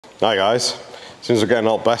Hi guys, since we're getting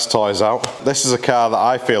all best toys out, this is a car that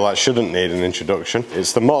I feel like shouldn't need an introduction.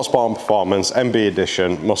 It's the Motorsport Performance MB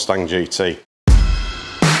Edition Mustang GT.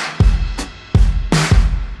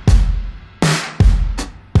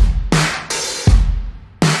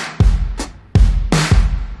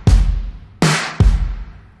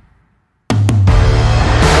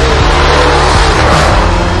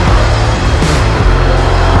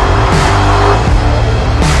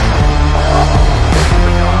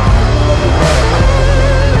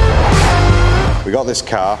 We got this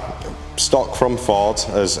car stock from Ford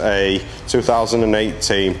as a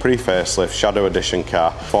 2018 pre-facelift Shadow Edition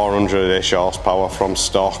car, 400-ish horsepower from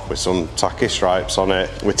stock with some tacky stripes on it.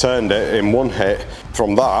 We turned it in one hit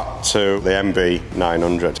from that to the MB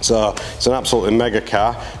 900. So it's an absolutely mega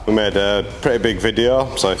car. We made a pretty big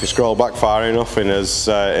video, so if you scroll back far enough in his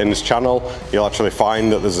channel, you'll actually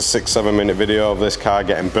find that there's a 6-7 minute video of this car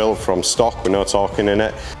getting built from stock with no talking in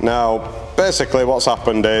it. Now, basically what's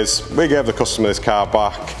happened is we gave the customer this car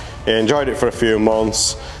back. He enjoyed it for a few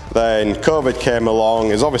months, then COVID came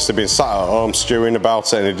along. He's obviously been sat at home stewing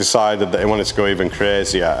about it, and he decided that he wanted to go even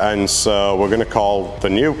crazier, and so we're going to call the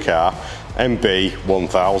new car MB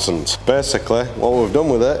 1000. Basically what we've done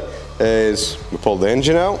with it is we pulled the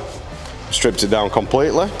engine out, stripped it down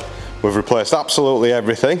completely, we've replaced absolutely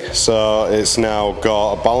everything, so it's now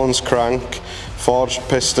got a balanced crank, forged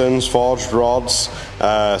pistons, forged rods,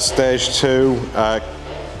 stage 2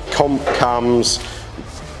 cams,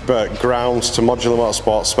 but grounds to modular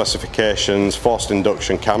motorsport specifications, forced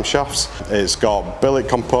induction camshafts. It's got billet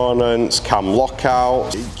components, cam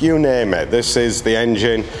lockout, you name it. This is the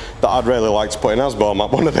engine that I'd really like to put in Asbo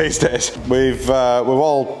map one of these days. We've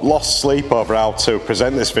all lost sleep over how to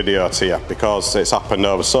present this video to you because it's happened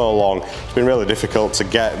over so long. It's been really difficult to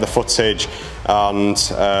get the footage and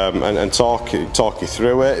talk you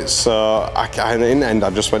through it. So in the end I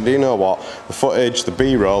just went, do you know what, the footage, the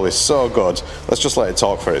B-roll is so good, let's just let it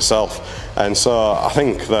talk for itself. And so I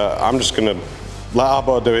think that I'm just going to let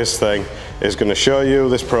Arbo do his thing. He's going to show you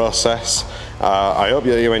this process. I hope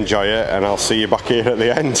that you enjoy it, and I'll see you back here at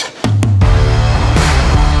the end.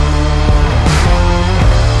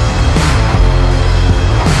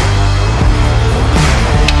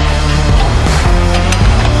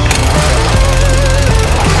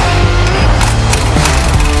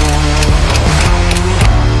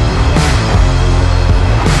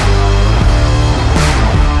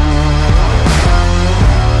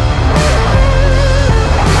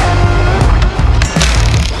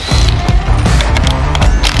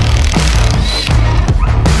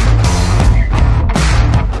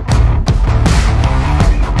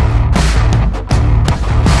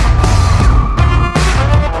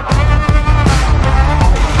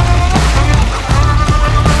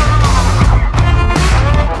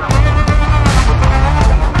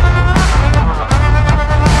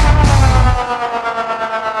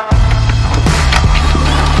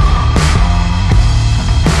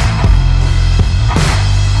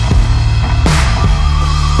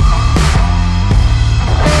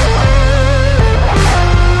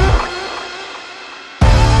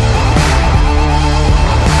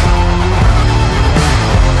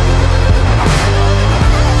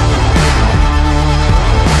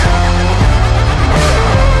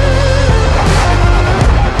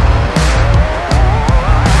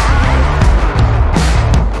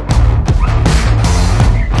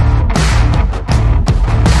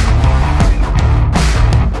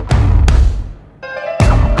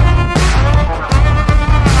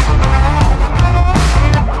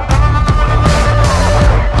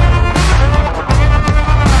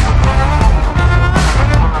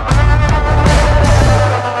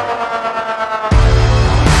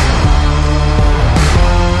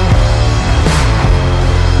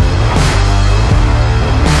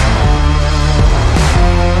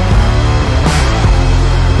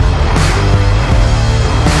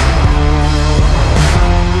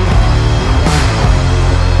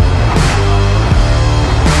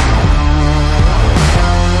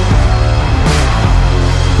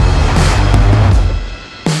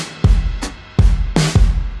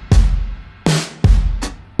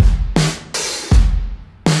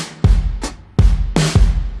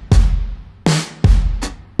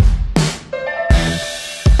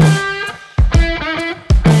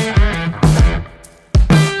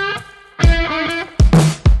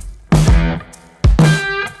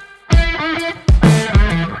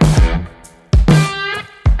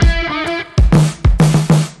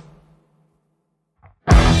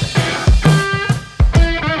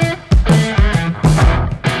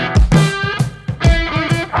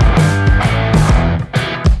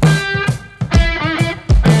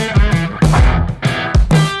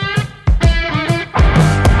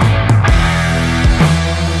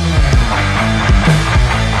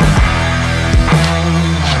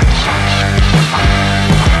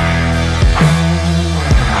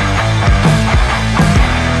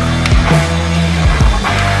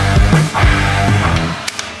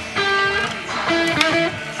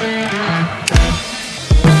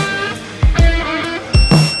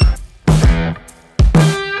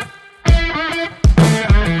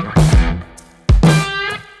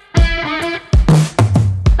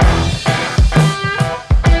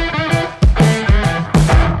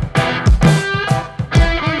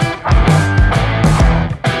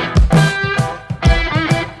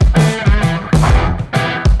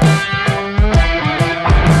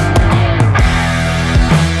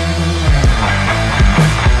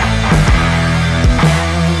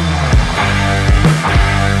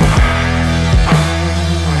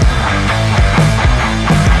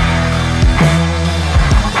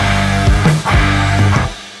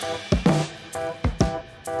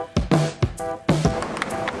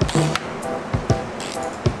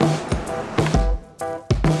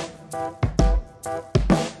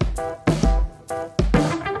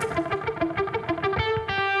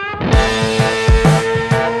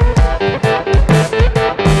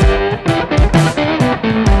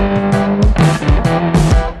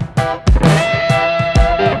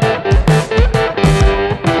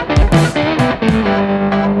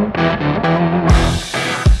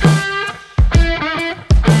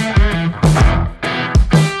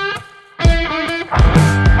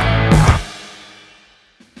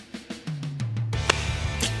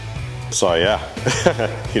 So yeah,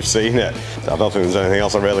 you've seen it. I don't think there's anything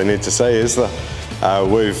else I really need to say, is there?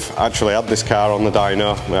 We've actually had this car on the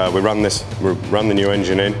dyno. We ran the new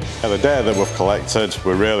engine in. The data that we've collected,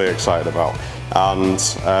 we're really excited about. And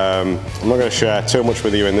I'm not going to share too much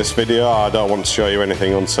with you in this video. I don't want to show you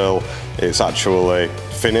anything until it's actually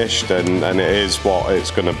finished and it is what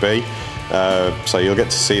it's going to be. So you'll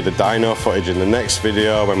get to see the dyno footage in the next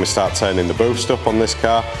video when we start turning the boost up on this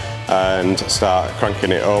car and start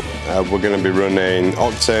cranking it up. We're going to be running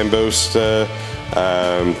octane booster,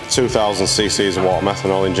 2000 cc's of water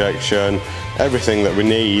methanol injection, everything that we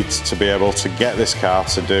need to be able to get this car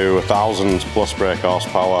to do 1000 plus brake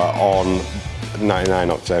horsepower on 99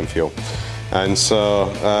 octane fuel. And so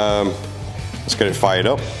let's get it fired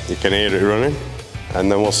up. You can hear it running, and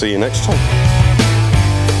then we'll see you next time.